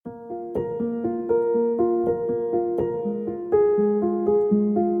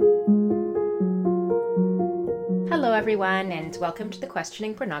Hello, everyone, and welcome to the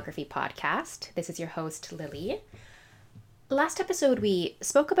Questioning Pornography podcast. This is your host, Lily. Last episode, we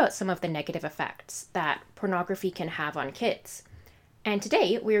spoke about some of the negative effects that pornography can have on kids. And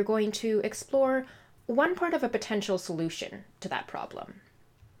today, we're going to explore one part of a potential solution to that problem.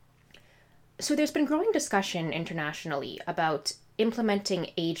 So there's been growing discussion internationally about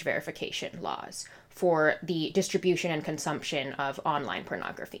implementing age verification laws for the distribution and consumption of online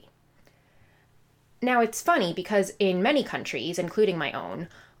pornography. Now, it's funny because in many countries, including my own,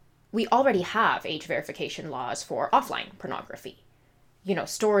 we already have age verification laws for offline pornography.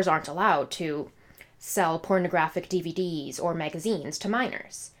 Stores aren't allowed to sell pornographic DVDs or magazines to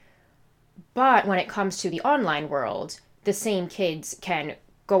minors. But when it comes to the online world, the same kids can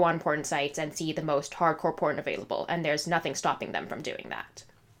go on porn sites and see the most hardcore porn available, and there's nothing stopping them from doing that.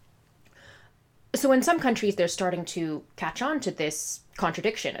 So in some countries, they're starting to catch on to this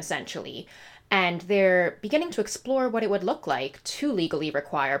contradiction, essentially, and they're beginning to explore what it would look like to legally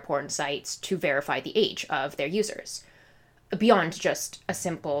require porn sites to verify the age of their users, beyond just a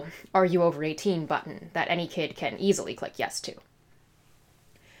simple "Are you over 18" button that any kid can easily click yes to.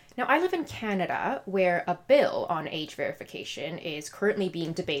 Now, I live in Canada, where a bill on age verification is currently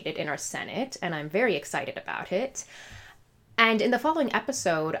being debated in our Senate, and I'm very excited about it. And in the following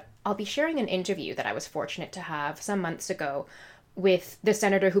episode, I'll be sharing an interview that I was fortunate to have some months ago with the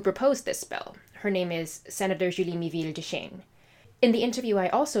senator who proposed this bill. Her name is Senator Miville-Dechêne. In the interview, I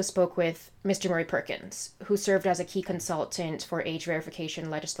also spoke with Mr. Murray Perkins, who served as a key consultant for age verification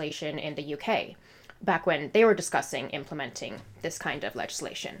legislation in the UK, back when they were discussing implementing this kind of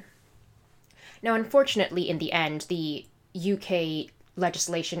legislation. Now, unfortunately, in the end, the UK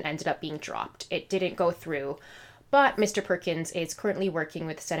legislation ended up being dropped. It didn't go through, but Mr. Perkins is currently working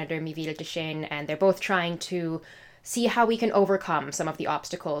with Senator Miville-Dechêne, and they're both trying to see how we can overcome some of the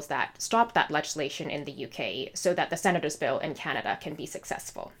obstacles that stopped that legislation in the UK so that the Senator's bill in Canada can be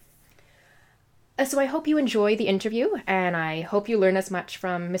successful. So I hope you enjoy the interview, and I hope you learn as much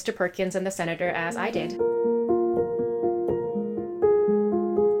from Mr. Perkins and the Senator as I did.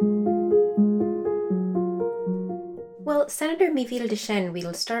 Well, Senator Miville-Dechêne,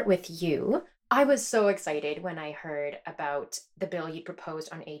 we'll start with you. I was so excited when I heard about the bill you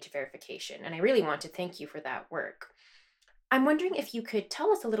proposed on age verification, and I really want to thank you for that work. I'm wondering if you could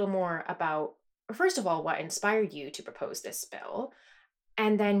tell us a little more about, first of all, what inspired you to propose this bill,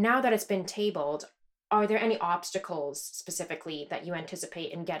 and then now that it's been tabled, are there any obstacles specifically that you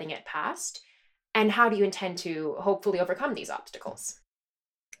anticipate in getting it passed, and how do you intend to hopefully overcome these obstacles?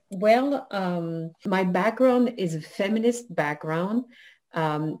 Well, my background is a feminist background.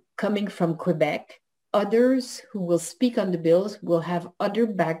 Coming from Quebec. Others who will speak on the bills will have other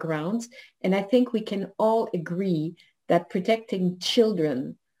backgrounds. And I think we can all agree that protecting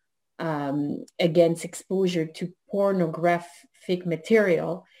children against exposure to pornographic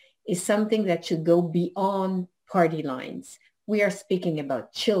material is something that should go beyond party lines. We are speaking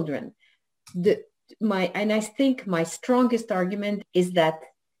about children. And I think my strongest argument is that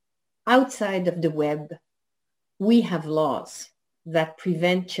outside of the web, we have laws that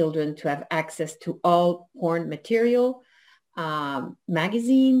prevent children to have access to all porn material,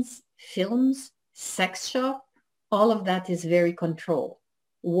 magazines, films, sex shop. All of that is very controlled.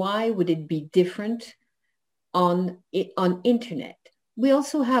 Why would it be different on internet? We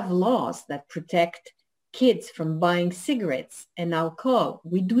also have laws that protect kids from buying cigarettes and alcohol.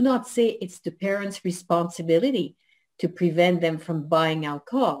 We do not say it's the parents' responsibility to prevent them from buying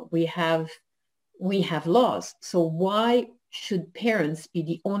alcohol. We have laws. So why should parents be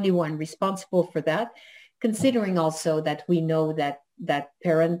the only one responsible for that, considering also that we know that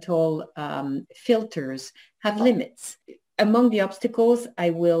parental filters have limits? Among the obstacles, I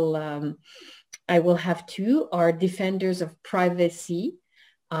will have two are defenders of privacy,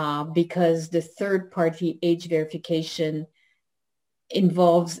 because the third-party age verification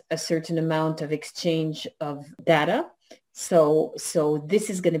involves a certain amount of exchange of data. So this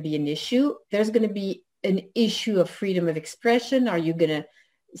is going to be an issue. There's going to be an issue of freedom of expression. Are you going to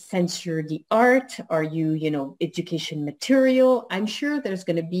censor the art? Are you, education material? I'm sure there's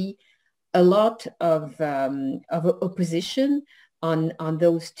going to be a lot of opposition on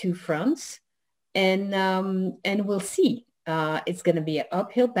those two fronts, and we'll see. It's going to be an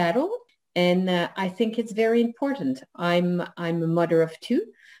uphill battle, and I think it's very important. I'm a mother of two.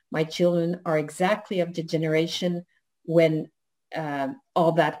 My children are exactly of the generation when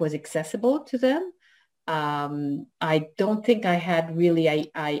all that was accessible to them. I don't think I had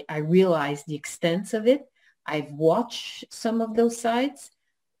really, I realized the extent of it. I've watched some of those sites.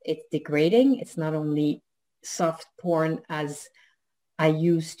 It's degrading. It's not only soft porn as I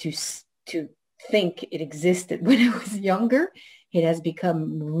used to think it existed when I was younger. It has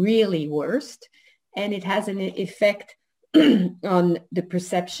become really worse, and it has an effect on the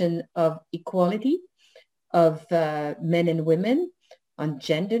perception of equality of men and women, on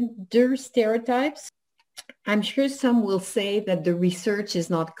gender stereotypes. I'm sure some will say that the research is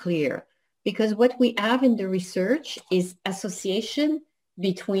not clear, because what we have in the research is association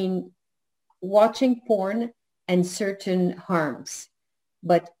between watching porn and certain harms.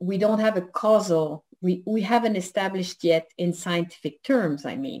 But we don't have a causal, we haven't established yet in scientific terms,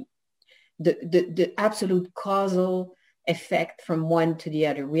 I mean, the absolute causal effect from one to the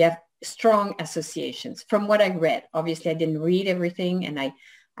other. We have strong associations from what I read. Obviously, I didn't read everything, and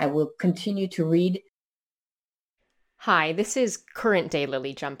I will continue to read. Hi, this is current day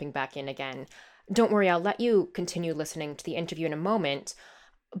Lily jumping back in again. Don't worry, I'll let you continue listening to the interview in a moment,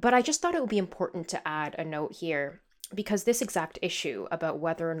 but I just thought it would be important to add a note here because this exact issue about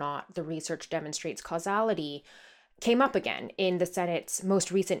whether or not the research demonstrates causality came up again in the Senate's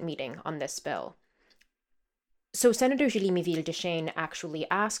most recent meeting on this bill. So Senator Julie Miville-Dechêne actually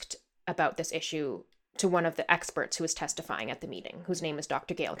asked about this issue to one of the experts who was testifying at the meeting, whose name is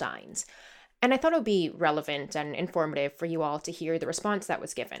Dr. Gail Dines. And I thought it would be relevant and informative for you all to hear the response that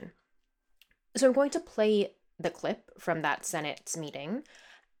was given. So I'm going to play the clip from that Senate's meeting.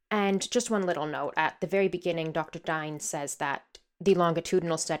 And just one little note, at the very beginning, Dr. Dines says that the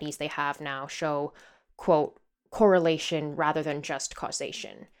longitudinal studies they have now show, quote, correlation rather than just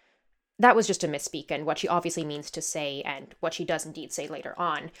causation. That was just a misspeak, and what she obviously means to say, and what she does indeed say later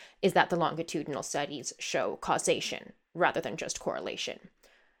on, is that the longitudinal studies show causation rather than just correlation.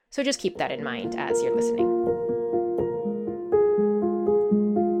 So just keep that in mind as you're listening.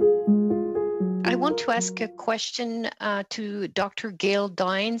 I want to ask a question to Dr. Gail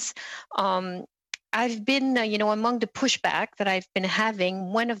Dines. I've been, among the pushback that I've been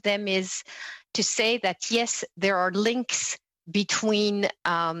having, one of them is to say that, yes, there are links between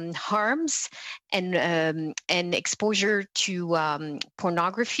harms and exposure to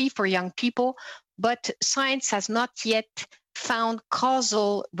pornography for young people, but science has not yet found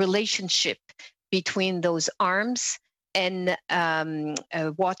causal relationship between those harms and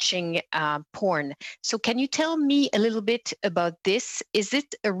watching porn. So can you tell me a little bit about this? Is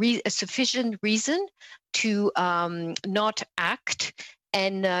it a sufficient reason to not act?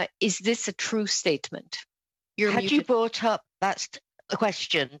 And is this a true statement? Had you brought up that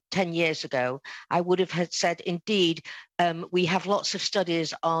question 10 years ago, I would have said, indeed, we have lots of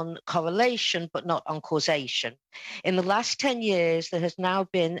studies on correlation, but not on causation. In the last 10 years, there has now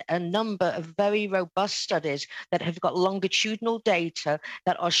been a number of very robust studies that have got longitudinal data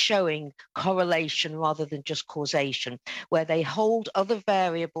that are showing correlation rather than just causation, where they hold other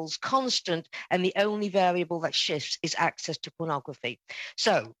variables constant, and the only variable that shifts is access to pornography.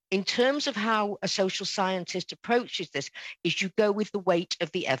 So in terms of how a social scientist approaches this, is you go with the weight of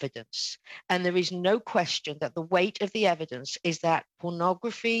the evidence. And there is no question that the weight of the evidence is that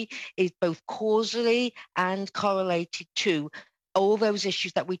pornography is both causally and correlated to all those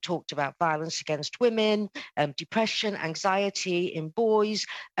issues that we talked about: violence against women, depression, anxiety in boys,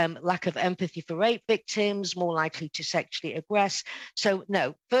 lack of empathy for rape victims, more likely to sexually aggress. So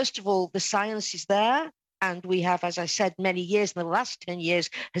no, first of all, the science is there. And we have, as I said, many years, in the last 10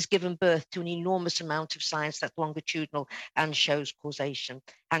 years, has given birth to an enormous amount of science that's longitudinal and shows causation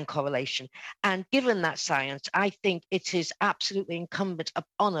and correlation. And given that science, I think it is absolutely incumbent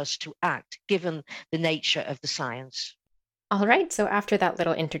upon us to act, given the nature of the science. All right, so after that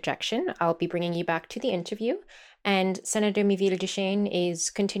little interjection, I'll be bringing you back to the interview. And Senator Miville-Dechêne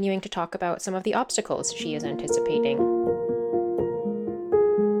is continuing to talk about some of the obstacles she is anticipating.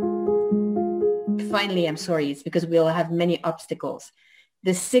 Finally, I'm sorry, it's because we'll have many obstacles.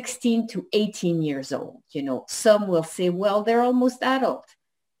 The 16 to 18 years old, some will say, well, they're almost adult.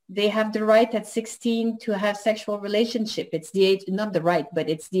 They have the right at 16 to have sexual relationship. It's the age, not the right, but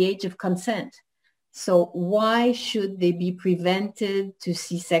it's the age of consent. So why should they be prevented to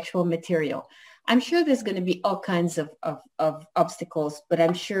see sexual material? I'm sure there's going to be all kinds of obstacles, but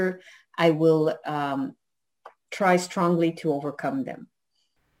I'm sure I will try strongly to overcome them.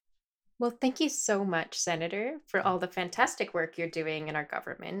 Well, thank you so much, Senator, for all the fantastic work you're doing in our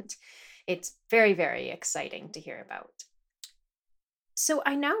government. It's very, very exciting to hear about. So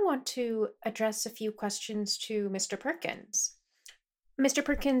I now want to address a few questions to Mr. Perkins. Mr.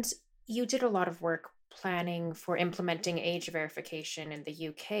 Perkins, you did a lot of work planning for implementing age verification in the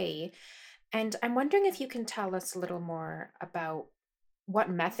UK, and I'm wondering if you can tell us a little more about what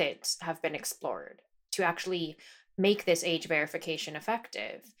methods have been explored to actually make this age verification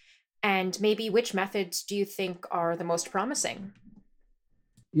effective. And maybe which methods do you think are the most promising?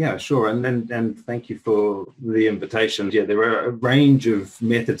 Yeah, sure. And thank you for the invitation. Yeah, there are a range of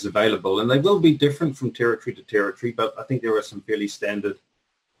methods available, and they will be different from territory to territory, but I think there are some fairly standard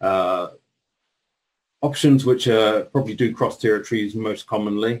options which probably do cross territories most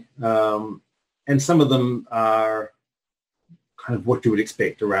commonly. And some of them are kind of what you would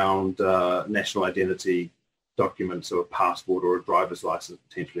expect around national identity documents, or a passport or a driver's license,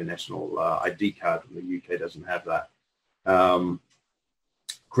 potentially a national ID card. The UK doesn't have that.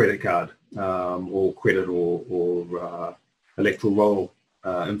 Credit card, or credit or electoral roll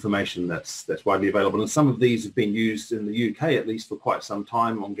information that's widely available. And some of these have been used in the UK, at least for quite some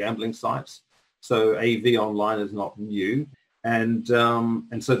time, on gambling sites. So AV online is not new. And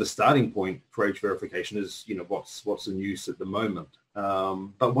so the starting point for age verification is, what's in use at the moment.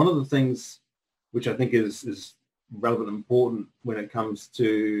 But one of the things which I think is relevant and important when it comes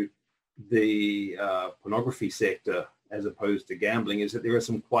to the pornography sector as opposed to gambling is that there are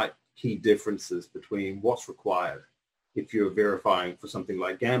some quite key differences between what's required if you're verifying for something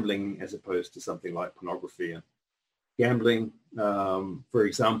like gambling as opposed to something like pornography. And gambling, for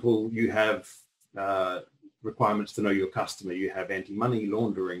example, you have requirements to know your customer. You have anti-money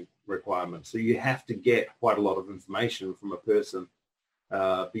laundering requirements. So you have to get quite a lot of information from a person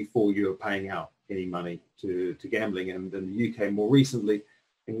before you're paying out any money to gambling. And in the UK more recently,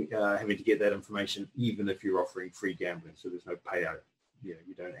 having to get that information even if you're offering free gambling. So there's no payout. You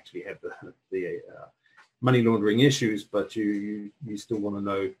don't actually have the money laundering issues, but you still want to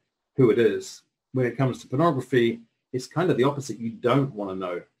know who it is. When it comes to pornography, it's kind of the opposite. You don't want to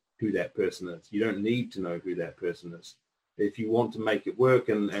know who that person is. You don't need to know who that person is. If you want to make it work,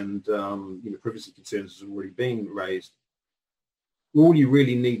 and privacy concerns has already been raised, all you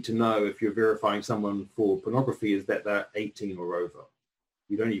really need to know if you're verifying someone for pornography is that they're 18 or over.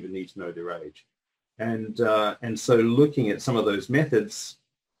 You don't even need to know their age. And so looking at some of those methods,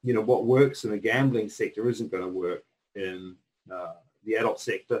 what works in the gambling sector isn't going to work in the adult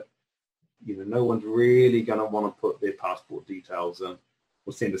sector. No one's really going to want to put their passport details in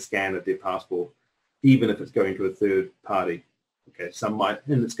or send a scan of their passport, even if it's going to a third party. Okay, some might,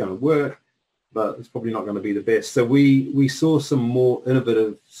 and it's going to work, but it's probably not going to be the best. So we saw some more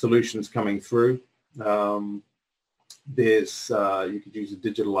innovative solutions coming through. There's you could use a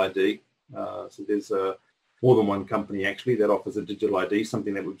digital ID. So there's more than one company actually that offers a digital ID,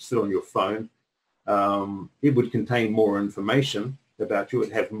 something that would sit on your phone. It would contain more information about you. It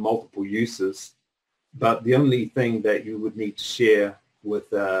would have multiple uses, but the only thing that you would need to share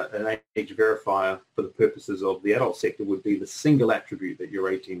with an age verifier for the purposes of the adult sector would be the single attribute that you're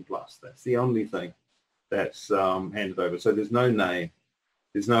 18 plus. That's the only thing that's handed over. So there's no name,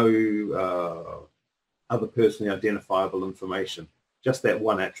 there's no other personally identifiable information, just that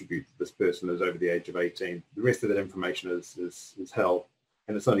one attribute that this person is over the age of 18. The rest of that information is held,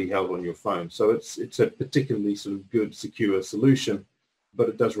 and it's only held on your phone. So it's a particularly sort of good, secure solution, but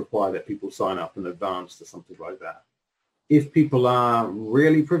it does require that people sign up in advance to something like that. If people are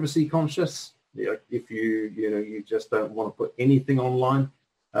really privacy conscious, if you just don't want to put anything online,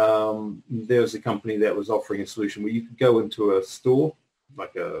 there's a company that was offering a solution where you could go into a store,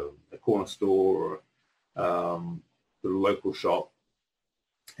 like a corner store or the local shop,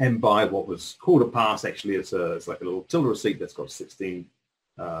 and buy what was called a pass. Actually, it's like a little till receipt that's got a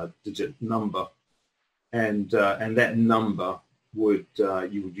 16-digit number, and that number you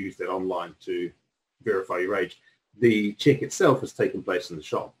would use that online to verify your age. The check itself has taken place in the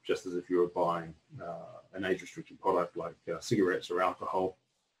shop, just as if you were buying an age-restricted product like cigarettes or alcohol,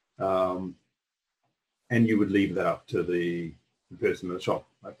 and you would leave that up to the person in the shop.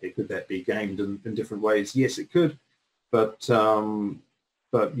 Okay, could that be gamed in different ways? Yes, it could, but on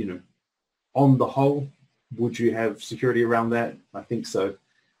the whole, would you have security around that? I think so,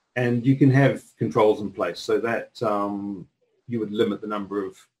 and you can have controls in place so that you would limit the number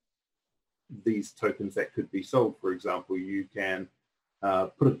of these tokens that could be sold. For example, you can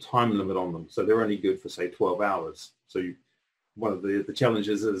put a time limit on them, so they're only good for say 12 hours. So one of the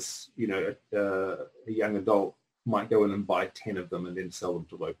challenges is, a young adult might go in and buy 10 of them and then sell them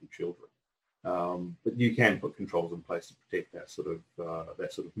to local children. But you can put controls in place to protect that sort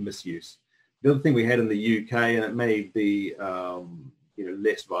of misuse. The other thing we had in the UK, and it may be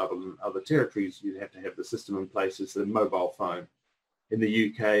less viable in other territories, you'd have to have the system in place, is the mobile phone. In the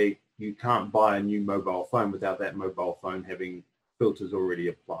UK, you can't buy a new mobile phone without that mobile phone having filters already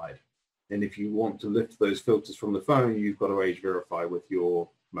applied. And if you want to lift those filters from the phone, you've got to age verify with your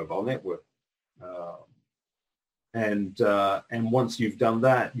mobile network. And once you've done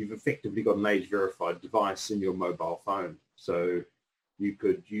that, you've effectively got an age verified device in your mobile phone. So you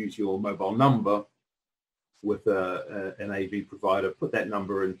could use your mobile number with an AV provider, put that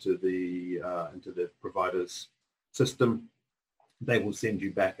number into the provider's system. They will send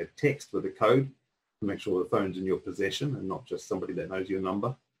you back a text with a code to make sure the phone's in your possession and not just somebody that knows your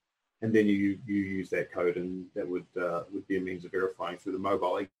number. And then you use that code, and that would be a means of verifying through the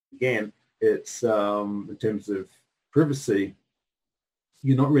mobile. Again, it's in terms of privacy,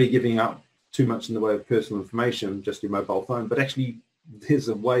 you're not really giving up too much in the way of personal information, just your mobile phone, but actually there's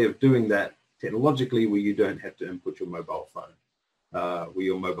a way of doing that technologically where you don't have to input your mobile phone, where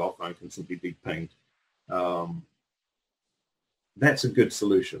your mobile phone can simply be pinged. That's a good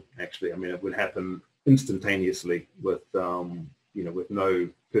solution, actually. I mean, it would happen instantaneously with with no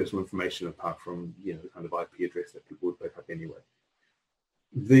personal information apart from the kind of IP address that people would pick up anyway.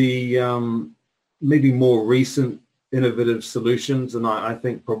 The maybe more recent innovative solutions, and I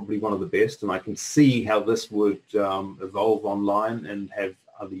think probably one of the best, and I can see how this would evolve online and have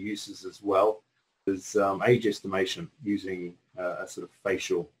other uses as well, is age estimation using a sort of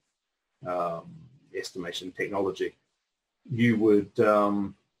facial estimation technology. You would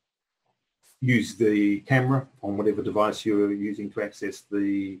use the camera on whatever device you're using to access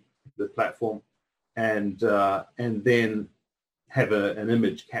the platform, and then have an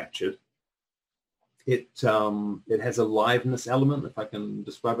image captured. It has a liveness element, if I can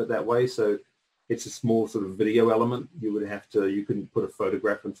describe it that way. So it's a small sort of video element. You couldn't put a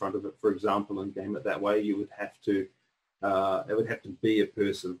photograph in front of it, for example, and game it that way. You would have to, it would have to be a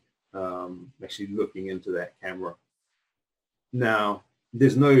person actually looking into that camera. Now,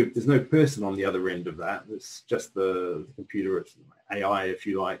 there's no person on the other end of that. It's just the computer, it's AI, if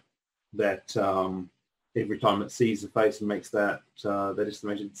you like, that every time it sees the face and makes that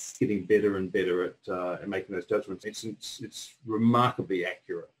estimation, it's getting better and better at making those judgments. It's remarkably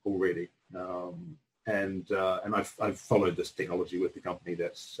accurate already, and I've followed this technology with the company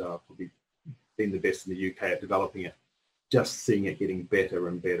that's probably been the best in the UK at developing it. Just seeing it getting better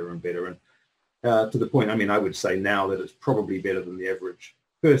and better and better, and to the point, I mean, I would say now that it's probably better than the average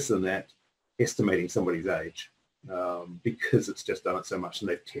person at estimating somebody's age, because it's just done it so much, and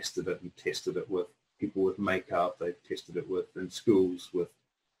they've tested it with people with makeup. They've tested it in schools with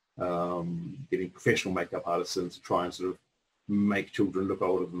getting professional makeup artists in to try and sort of make children look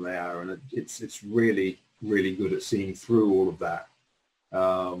older than they are, and it's really, really good at seeing through all of that.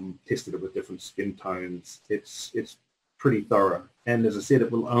 Tested it with different skin tones. It's pretty thorough, and as I said,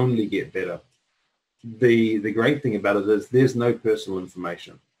 it will only get better. The great thing about it is there's no personal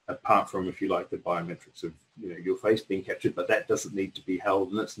information apart from, if you like, the biometrics of your face being captured, but that doesn't need to be held,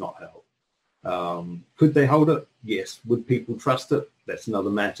 and it's not held. Could they hold it? Yes. Would people trust it? That's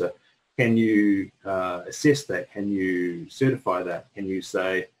another matter. Can you assess that? Can you certify that? Can you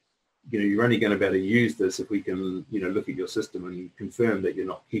say, you're only going to be able to use this if we can, look at your system and confirm that you're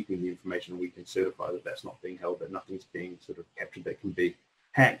not keeping the information. We can certify that that's not being held, that nothing's being sort of captured that can be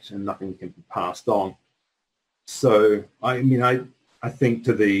hacked, and nothing can be passed on. So I mean, I think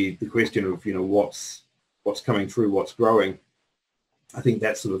to the question of what's coming through, what's growing, I think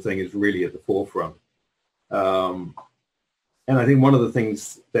that sort of thing is really at the forefront. And I think one of the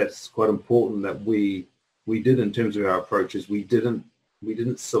things that's quite important that we did in terms of our approach is we didn't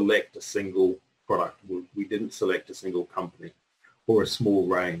select a single product. We didn't select a single company or a small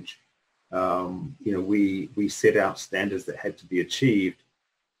range. We set out standards that had to be achieved,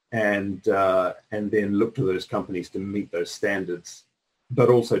 and then look to those companies to meet those standards, but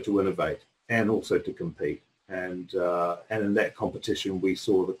also to innovate and also to compete. And in that competition, we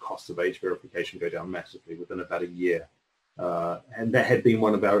saw the cost of age verification go down massively within about a year. And that had been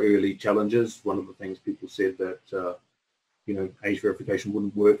one of our early challenges. One of the things people said that, age verification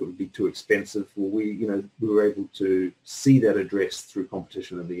wouldn't work, it would be too expensive. Well, we were able to see that addressed through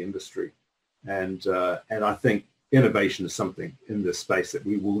competition in the industry. And I think innovation is something in this space that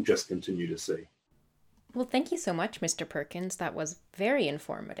we will just continue to see. Well, thank you so much, Mr. Perkins. That was very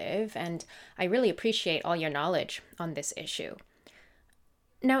informative, and I really appreciate all your knowledge on this issue.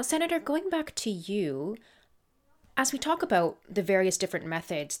 Now, Senator, going back to you, as we talk about the various different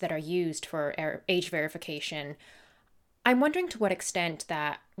methods that are used for age verification, I'm wondering to what extent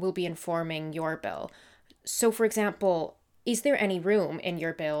that will be informing your bill. So, for example, is there any room in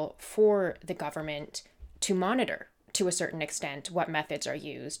your bill for the government to monitor, to a certain extent, what methods are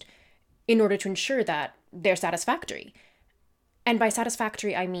used in order to ensure that they're satisfactory? And by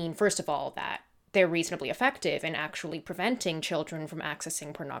satisfactory, I mean, first of all, that they're reasonably effective in actually preventing children from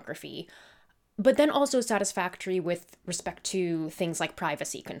accessing pornography, but then also satisfactory with respect to things like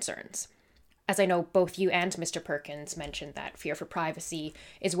privacy concerns. As I know, both you and Mr. Perkins mentioned that fear for privacy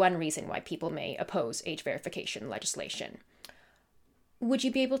is one reason why people may oppose age verification legislation. Would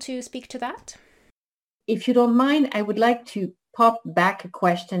you be able to speak to that? if you don't mind, I would like to pop back a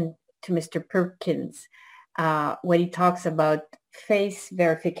question to Mr. Perkins when he talks about face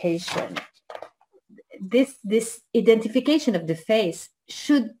verification. This identification of the face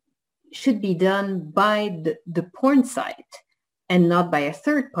should be done by the porn site and not by a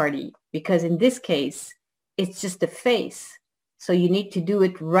third party, because in this case, it's just a face. So you need to do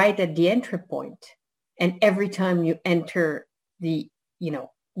it right at the entry point. And every time you enter the,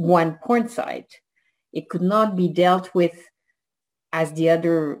 one porn site, it could not be dealt with as the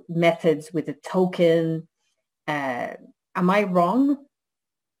other methods with a token. Am I wrong?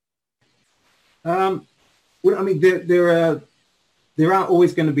 Well, I mean, there are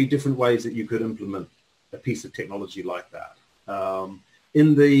always going to be different ways that you could implement a piece of technology like that.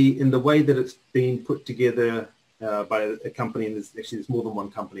 In the way that it's been put together by a company, and there's more than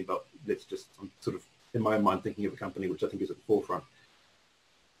one company, but I'm sort of in my mind thinking of a company which I think is at the forefront.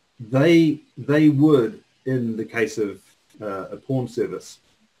 They would, in the case of a porn service,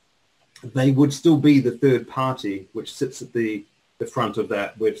 they would still be the third party which sits at the front of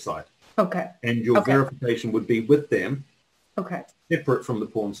that website. Okay. And your verification would be with them, separate from the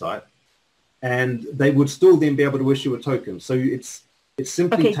porn site, and they would still then be able to issue a token. So it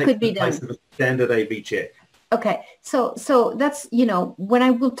simply takes the place of a standard AV check. Okay, so that's, when I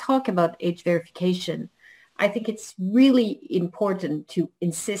will talk about age verification, I think it's really important to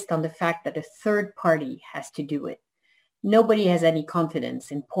insist on the fact that a third party has to do it. Nobody has any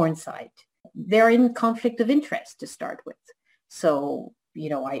confidence in porn site. They're in conflict of interest to start with. So,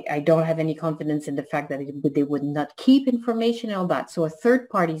 I don't have any confidence in the fact that they would not keep information and all that. So a third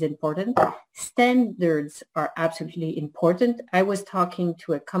party is important. Standards are absolutely important. I was talking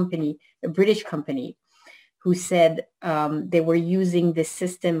to a British company, who said they were using this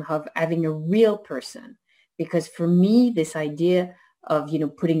system of having a real person. Because for me, this idea of,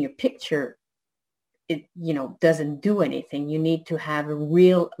 putting your picture, it, doesn't do anything. You need to have a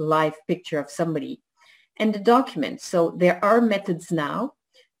real live picture of somebody and the document. So there are methods now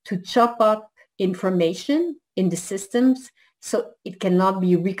to chop up information in the systems so it cannot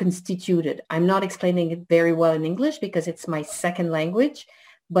be reconstituted. I'm not explaining it very well in English because it's my second language,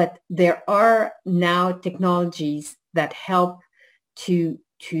 but there are now technologies that help to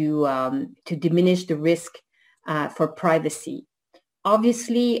diminish the risk for privacy.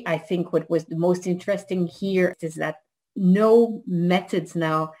 Obviously, I think what was the most interesting here is that no methods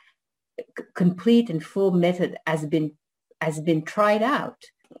now, complete and full method has been tried out.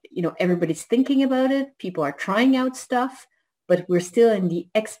 Everybody's thinking about it. People are trying out stuff, but we're still in the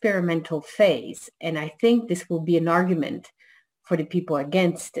experimental phase. And I think this will be an argument for the people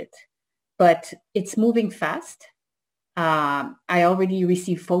against it. But it's moving fast. I already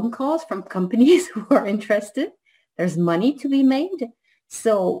receive phone calls from companies who are interested. There's money to be made.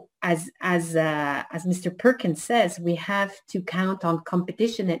 So as Mr. Perkins says, we have to count on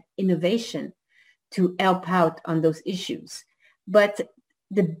competition and innovation to help out on those issues. But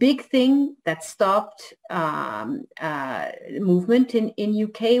the big thing that stopped movement in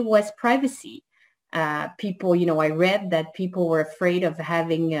UK was privacy. People, I read that people were afraid of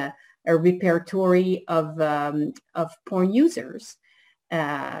having a repertory of porn users.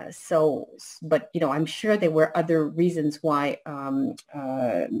 But I'm sure there were other reasons why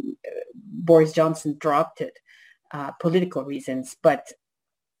Boris Johnson dropped it, political reasons, but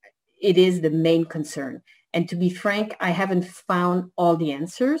it is the main concern. And to be frank, I haven't found all the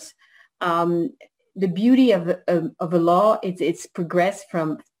answers. The beauty of a law, it's progressed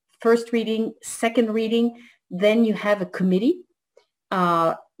from first reading, second reading, then you have a committee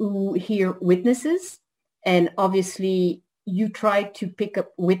who hear witnesses, and obviously you try to pick up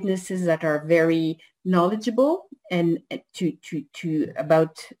witnesses that are very knowledgeable and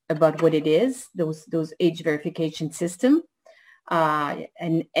about what it is, those age verification system,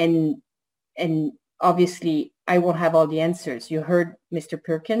 and obviously I won't have all the answers. You heard Mr.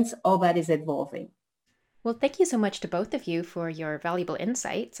 Perkins, all that is evolving. Well, thank you so much to both of you for your valuable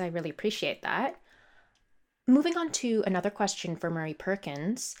insights. I really appreciate that. Moving on to another question for Murray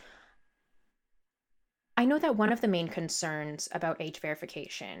Perkins. I know that one of the main concerns about age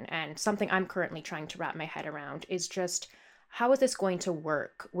verification, and something I'm currently trying to wrap my head around, is just how is this going to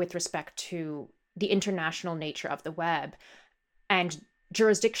work with respect to the international nature of the web and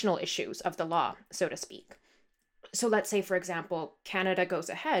jurisdictional issues of the law, so to speak. So let's say, for example, Canada goes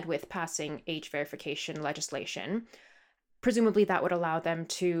ahead with passing age verification legislation. Presumably that would allow them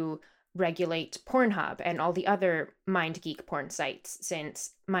to regulate Pornhub and all the other MindGeek porn sites,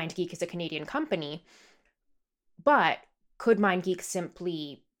 since MindGeek is a Canadian company. But could MindGeek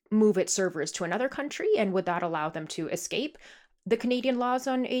simply move its servers to another country, and would that allow them to escape the Canadian laws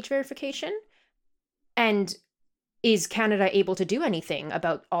on age verification? And is Canada able to do anything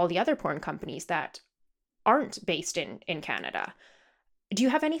about all the other porn companies that aren't based in Canada? Do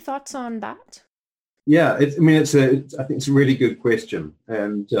you have any thoughts on that? Yeah, I think it's a really good question.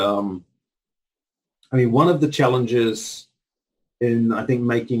 And one of the challenges in, I think,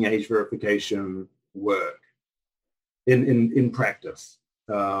 making age verification work in practice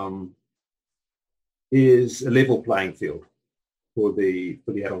is a level playing field for the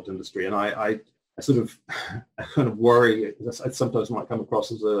adult industry. And I kind of worry. I sometimes might come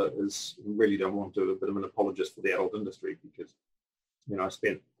across as really don't want to be a bit of an apologist for the adult industry, because I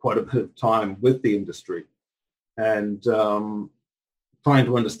spent quite a bit of time with the industry and trying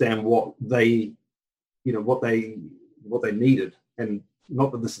to understand what they needed. And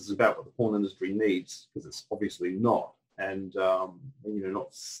not that this is about what the porn industry needs, because it's obviously not, and not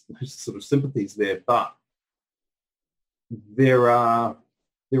sort of sympathies there, but there are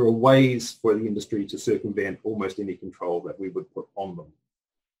ways for the industry to circumvent almost any control that we would put on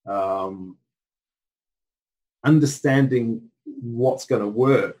them. Understanding what's going to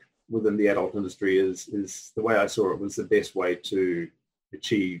work within the adult industry is the way I saw it, was the best way to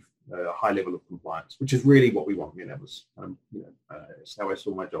achieve a high level of compliance, which is really what we want. That was it's how I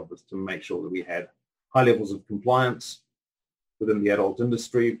saw my job, was to make sure that we had high levels of compliance within the adult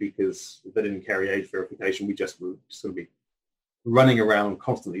industry, because if they didn't carry age verification, we just were just going to be running around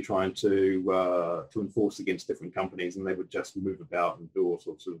constantly trying to enforce against different companies, and they would just move about and do all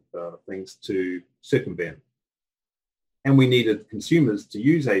sorts of things to circumvent. And we needed consumers to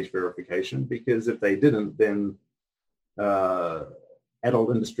use age verification, because if they didn't, then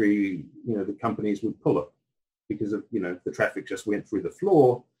adult industry, the companies would pull it, because of, the traffic just went through the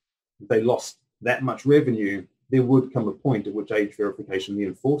floor. If they lost that much revenue, there would come a point at which age verification, the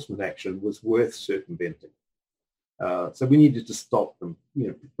enforcement action, was worth circumventing. So we needed to stop them,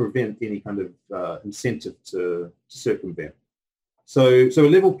 prevent any kind of incentive to circumvent. So a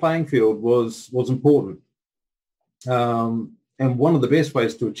level playing field was important. And one of the best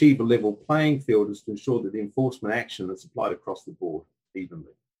ways to achieve a level playing field is to ensure that the enforcement action is applied across the board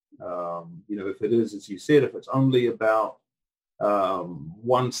evenly. If it is, as you said, if it's only about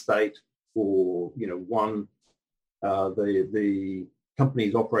one state, or the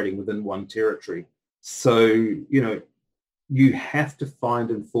companies operating within one territory, so you have to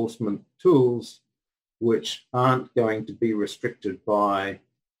find enforcement tools which aren't going to be restricted by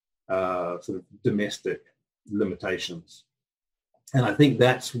sort of domestic limitations. And I think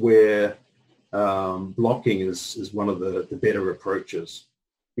that's where blocking is one of the better approaches,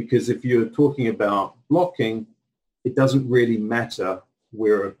 because if you're talking about blocking, it doesn't really matter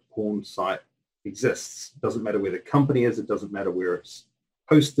where a porn site exists. It doesn't matter where the company is. It doesn't matter where it's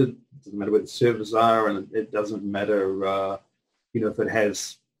hosted. It doesn't matter where the servers are, and it doesn't matter if it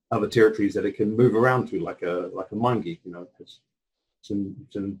has other territories that it can move around to, like a MindGeek. It's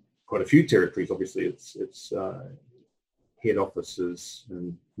in quite a few territories. Obviously, its head office is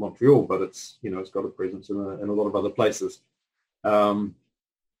in Montreal, but it's got a presence in a lot of other places.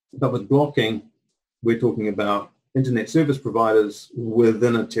 But with blocking, we're talking about internet service providers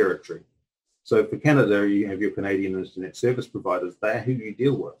within a territory. So for Canada, you have your Canadian internet service providers. They're who you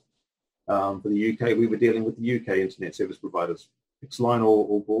deal with. For the UK, we were dealing with the UK internet service providers, fixed line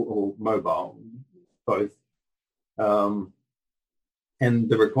or mobile, both. And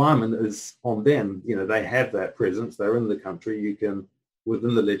the requirement is on them. They have that presence. They're in the country. You can,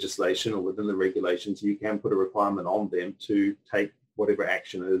 within the legislation or within the regulations, you can put a requirement on them to take whatever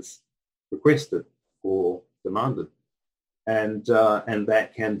action is requested or demanded. And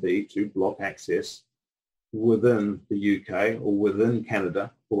that can be to block access within the UK or within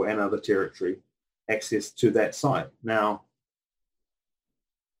Canada or another territory, access to that site. Now,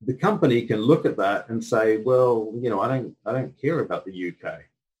 the company can look at that and say, well, I don't care about the UK.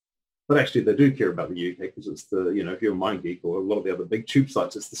 But actually they do care about the UK, because it's the, if you're a MindGeek or a lot of the other big tube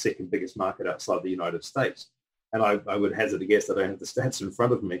sites, it's the second biggest market outside the United States. And I would hazard a guess, I don't have the stats in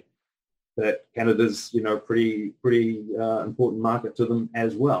front of me, that Canada's, pretty important market to them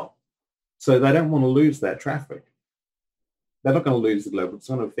as well. So they don't want to lose that traffic. They're not going to lose the global, it's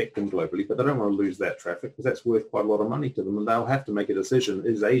going to affect them globally, but they don't want to lose that traffic, because that's worth quite a lot of money to them. And they'll have to make a decision,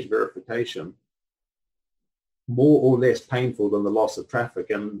 is age verification more or less painful than the loss of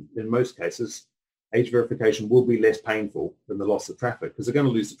traffic? And in most cases, age verification will be less painful than the loss of traffic, because they're going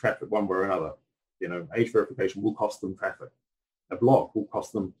to lose the traffic one way or another. Age verification will cost them traffic. A block will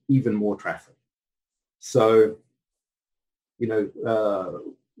cost them even more traffic. So,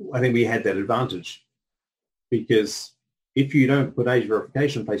 I think we had that advantage, because if you don't put age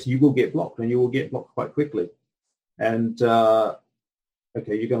verification in place, you will get blocked, and you will get blocked quite quickly. And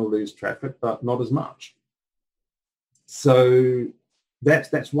okay, you're going to lose traffic, but not as much. So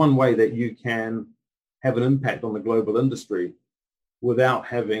that's one way that you can have an impact on the global industry without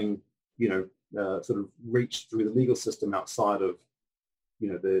having, sort of reach through the legal system outside of,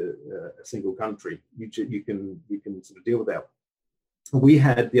 a single country. You can sort of deal with that. We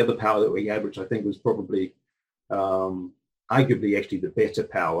had the other power that we had, which I think was probably arguably actually the better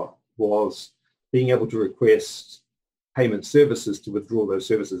power, was being able to request payment services to withdraw those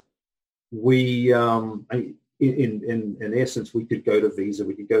services. We, in essence, we could go to Visa,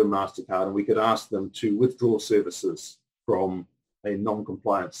 we could go to MasterCard, and we could ask them to withdraw services from a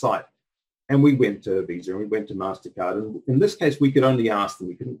non-compliant site. And we went to Visa and we went to MasterCard. And in this case, we could only ask them,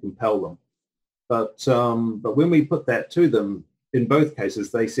 we couldn't compel them. But when we put that to them, in both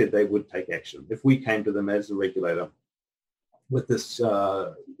cases, they said they would take action. If we came to them as a regulator with this,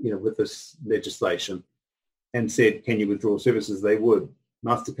 with this legislation and said, can you withdraw services, they would.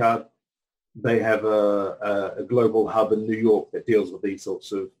 MasterCard, they have a global hub in New York that deals with these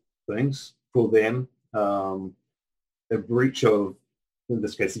sorts of things. For them, a breach of, in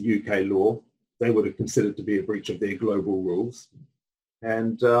this case, the UK law, they would have considered to be a breach of their global rules.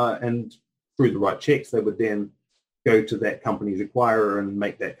 And through the right checks, they would then go to that company's acquirer and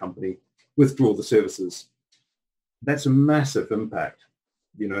make that company withdraw the services. That's a massive impact,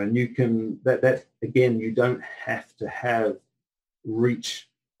 and you can, that again, you don't have to have reach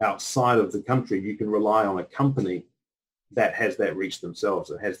outside of the country. You can rely on a company that has that reach themselves,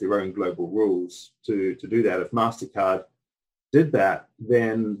 that has their own global rules to do that. If MasterCard did that,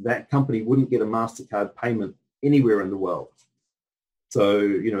 then that company wouldn't get a MasterCard payment anywhere in the world. So,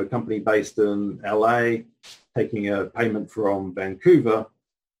 a company based in LA taking a payment from Vancouver,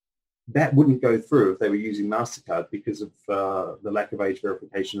 that wouldn't go through if they were using MasterCard because of the lack of age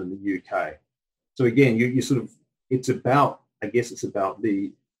verification in the UK. So again, you sort of, it's about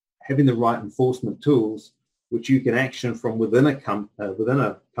having the right enforcement tools which you can action from within a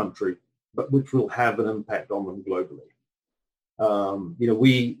country, but which will have an impact on them globally.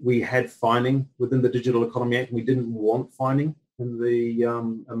 We had fining within the Digital Economy Act, and we didn't want fining in the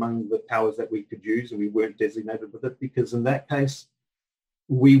among the powers that we could use, and we weren't designated with it, because in that case,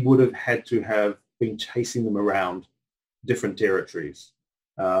 we would have had to have been chasing them around different territories.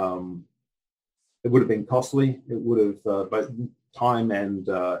 It would have been costly. It would have both time and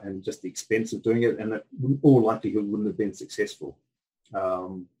just the expense of doing it, and it, all likelihood, wouldn't have been successful.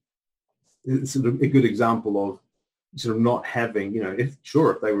 It's sort of a good example of sort of not having, if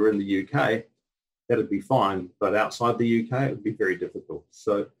they were in the UK, that'd be fine, but outside the UK, it would be very difficult.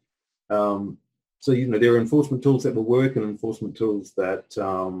 So, there are enforcement tools that will work and enforcement tools that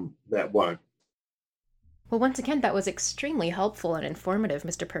won't. Well, once again, that was extremely helpful and informative,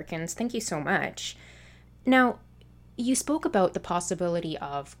 Mr. Perkins. Thank you so much. Now, you spoke about the possibility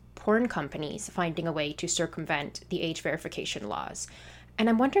of porn companies finding a way to circumvent the age verification laws. And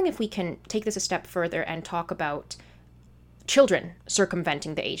I'm wondering if we can take this a step further and talk about children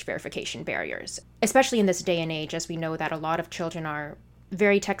circumventing the age verification barriers, especially in this day and age, as we know that a lot of children are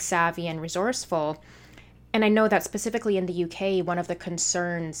very tech savvy and resourceful. And I know that specifically in the UK, one of the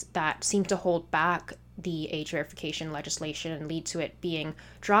concerns that seemed to hold back the age verification legislation and lead to it being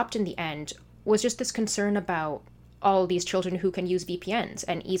dropped in the end was just this concern about all these children who can use VPNs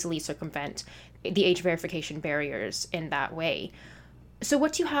and easily circumvent the age verification barriers in that way. So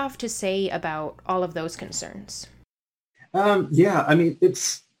what do you have to say about all of those concerns? You're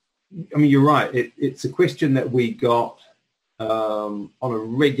right. It's a question that we got on a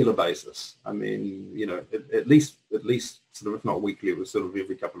regular basis. At least sort of, if not weekly, it was sort of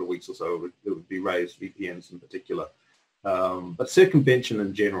every couple of weeks or so, it would be raised, VPNs in particular, but circumvention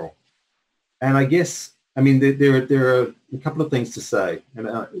in general. And I guess, there are a couple of things to say, and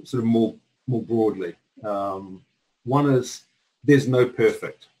sort of more broadly. One is, there's no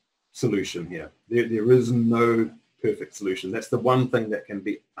perfect solution here. There is no perfect solution. That's the one thing that can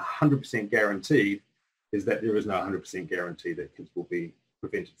be 100% guaranteed, is that there is no 100% guarantee that kids will be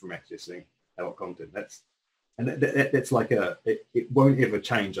prevented from accessing adult content. That's like it won't ever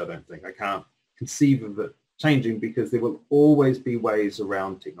change, I don't think. I can't conceive of it changing, because there will always be ways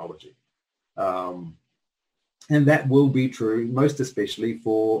around technology. And that will be true, most especially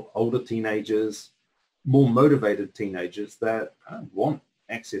for older teenagers, more motivated teenagers that want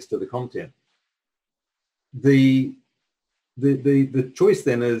access to the content. The choice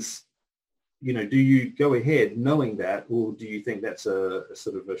then is, do you go ahead knowing that, or do you think that's a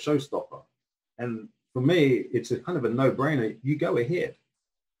sort of a showstopper? And for me, it's a kind of a no-brainer. You go ahead.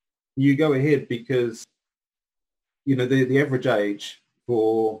 You go ahead because, the average age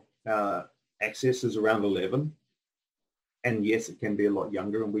for access is around 11. And yes, it can be a lot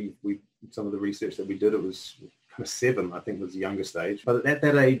younger. And we some of the research that we did, it was kind of 7, I think, was the youngest age. But at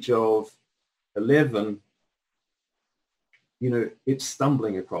that age of 11, it's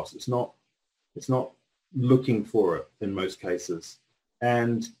stumbling across. It's not looking for it in most cases.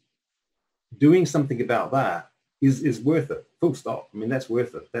 And doing something about that is worth it. Full stop. I mean, that's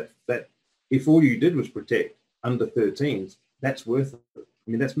worth it. That if all you did was protect under 13s, that's worth it. I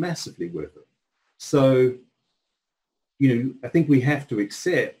mean, that's massively worth it. So, I think we have to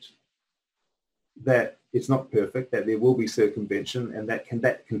accept that it's not perfect, that there will be circumvention, and that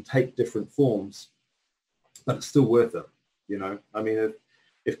can take different forms, but it's still worth it. I mean,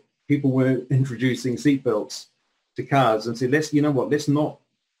 if people were introducing seatbelts to cars and said, let's not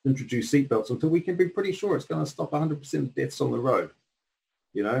introduce seatbelts until we can be pretty sure it's going to stop 100% of deaths on the road,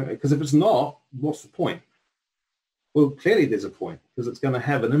 because if it's not, what's the point? Well, clearly there's a point, because it's going to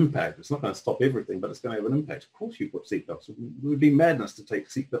have an impact. It's not going to stop everything, but it's going to have an impact. Of course you put seatbelts. It would be madness to take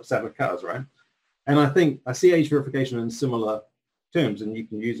seatbelts out of cars, right? And I see age verification in similar terms, and you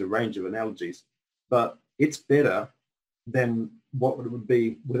can use a range of analogies, but it's better than what it would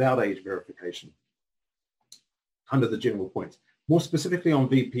be without age verification, under the general points. More specifically on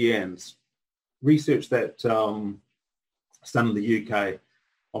VPNs, research that's done in the UK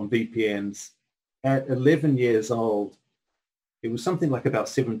on VPNs, at 11 years old, it was something like about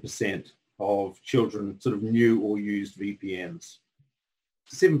 7% of children sort of knew or used VPNs.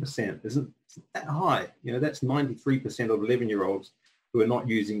 7% isn't that high. That's 93% of 11-year-olds who are not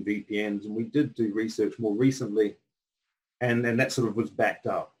using VPNs. And we did do research more recently, and that sort of was backed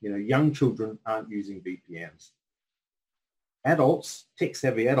up. Young children aren't using VPNs. Adults,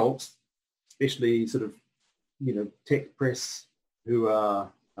 tech-savvy adults, especially sort of, tech press who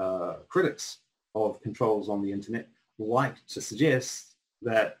are critics of controls on the internet, like to suggest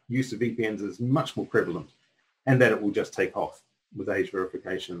that use of VPNs is much more prevalent, and that it will just take off with age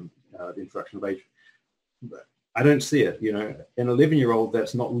verification, the introduction of age. But I don't see it. An 11-year-old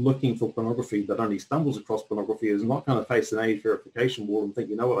that's not looking for pornography, that only stumbles across pornography, is not going to face an age verification wall and think,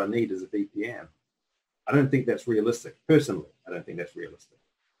 what I need is a VPN. I don't think that's realistic. Personally, I don't think that's realistic.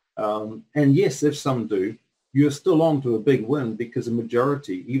 And yes, if some do, you're still on to a big win, because a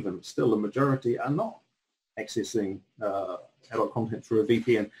majority are not accessing adult content through a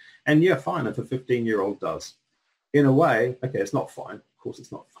VPN. And yeah, fine if a 15-year-old does. In a way, okay, it's not fine. Of course,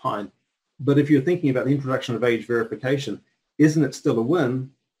 it's not fine. But if you're thinking about the introduction of age verification, isn't it still a win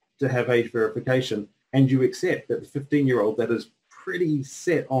to have age verification, and you accept that the 15-year-old that is pretty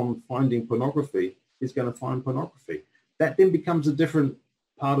set on finding pornography is going to find pornography? That then becomes a different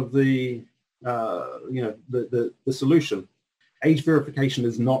part of the solution. Age verification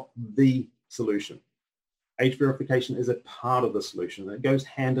is not the solution. Age verification is a part of the solution. It goes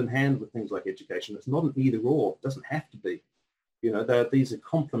hand in hand with things like education. It's not an either or. It doesn't have to be. These are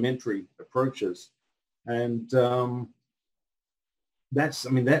complementary approaches, and that's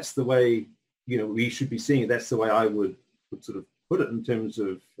the way we should be seeing it. That's the way I would sort of put it in terms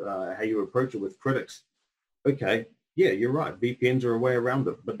of how you approach it with critics. Okay, yeah, you're right. VPNs are a way around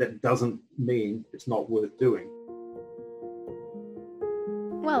it, but that doesn't mean it's not worth doing.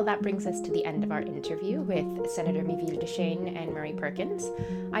 Well, that brings us to the end of our interview with Senator Miville-Dechêne and Murray Perkins.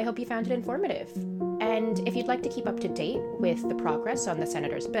 I hope you found it informative. And if you'd like to keep up to date with the progress on the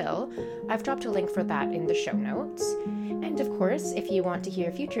Senator's bill, I've dropped a link for that in the show notes. And of course, if you want to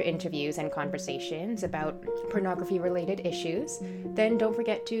hear future interviews and conversations about pornography-related issues, then don't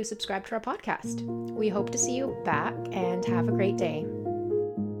forget to subscribe to our podcast. We hope to see you back, and have a great day.